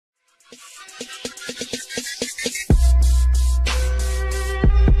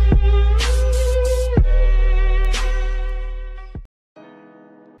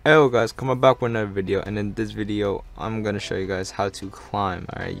Hello guys, coming back with another video, and in this video I'm gonna show you guys how to climb.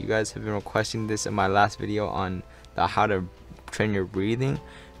 Alright, you guys have been requesting this in my last video on the how to train your breathing.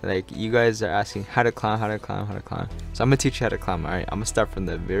 Like, you guys are asking how to climb. So I'm gonna teach you how to climb. Alright, I'm gonna start from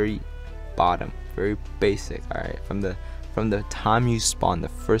the very bottom, very basic. Alright, from the time you spawn, the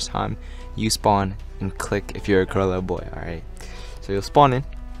first time you spawn, and click if you're a girl or a boy. Alright, so you'll spawn in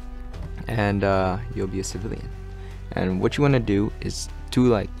and you'll be a civilian, and what you want to do is do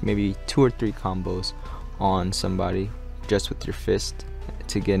like maybe 2 or 3 combos on somebody just with your fist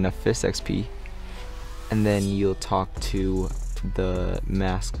to get enough fist XP, and then you'll talk to the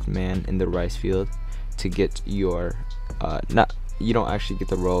masked man in the rice field to get your you don't actually get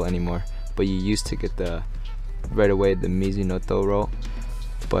the roll anymore, but you used to get the right away the Mizunoto roll,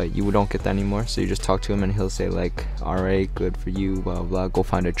 but you don't get that anymore. So you just talk to him and he'll say like, alright, good for you, blah blah, go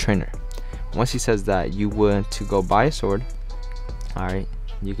find a trainer. Once he says that, you want to go buy a sword. Alright,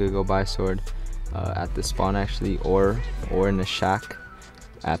 you could go buy a sword at the spawn actually, or in the shack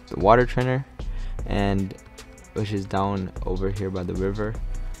at the water trainer, and which is down over here by the river.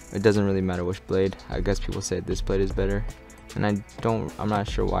 It doesn't really matter which blade. I guess people say this blade is better, and I'm not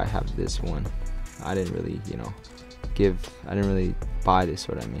sure why I have this one. I didn't really, I didn't really buy this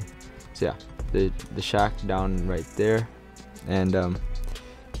sword, I mean. So yeah, the shack down right there, and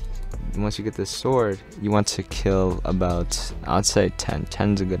once you get this sword, you want to kill about, I'd say 10.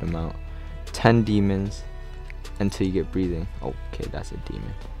 10's a good amount. 10 demons until you get breathing. Okay, that's a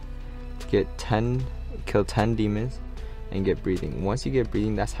demon. Kill 10 demons and get breathing. Once you get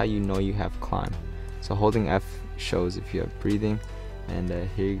breathing, that's how you know you have climb. So holding F shows if you have breathing, and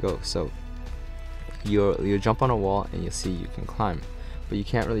here you go. So you'll jump on a wall and you'll see you can climb, but you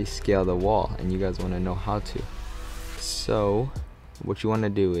can't really scale the wall, and you guys want to know how to. So what you want to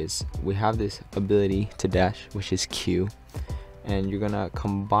do is, we have this ability to dash, which is Q, and you're gonna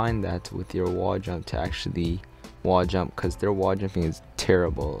combine that with your wall jump to actually wall jump, because their wall jumping is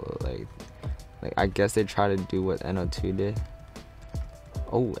terrible. Like I guess they try to do what NO2 did.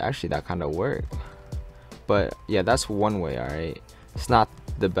 Oh, actually that kind of worked, but yeah, that's one way. Alright, it's not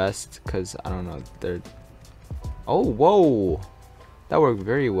the best because I don't know, whoa, that worked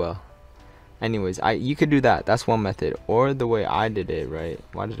very well. Anyways, you could do that. That's one method, or the way I did it. Right?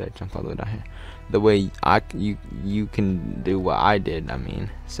 Why did I jump all the way down here? The way you can do what I did. I mean,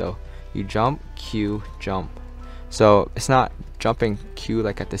 so you jump, Q, jump. So it's not jumping Q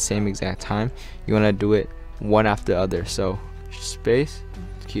like at the same exact time. You want to do it one after the other. So space,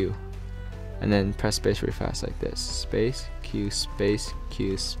 Q, and then press space really fast like this. Space, Q, space,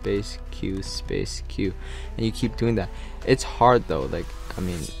 Q, space, Q, space, Q, and you keep doing that. It's hard though. Like, I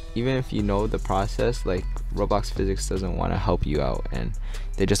mean, even if you know the process, like Roblox physics doesn't want to help you out, and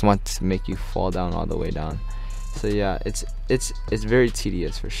they just want to make you fall down all the way down. So yeah, it's very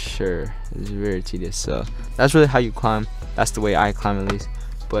tedious for sure. It's very tedious. So that's really how you climb. That's the way I climb, at least.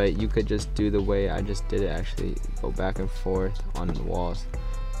 But you could just do the way I just did it. Actually, go back and forth on the walls.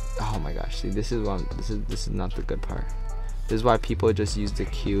 Oh my gosh! See, this is not the good part. This is why people just use the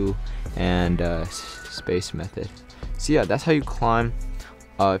Q and space method. So yeah, that's how you climb.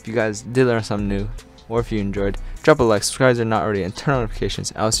 If you guys did learn something new, or if you enjoyed, drop a like, subscribe if you're not already, and turn on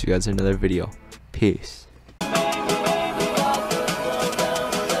notifications. I'll see you guys in another video. Peace.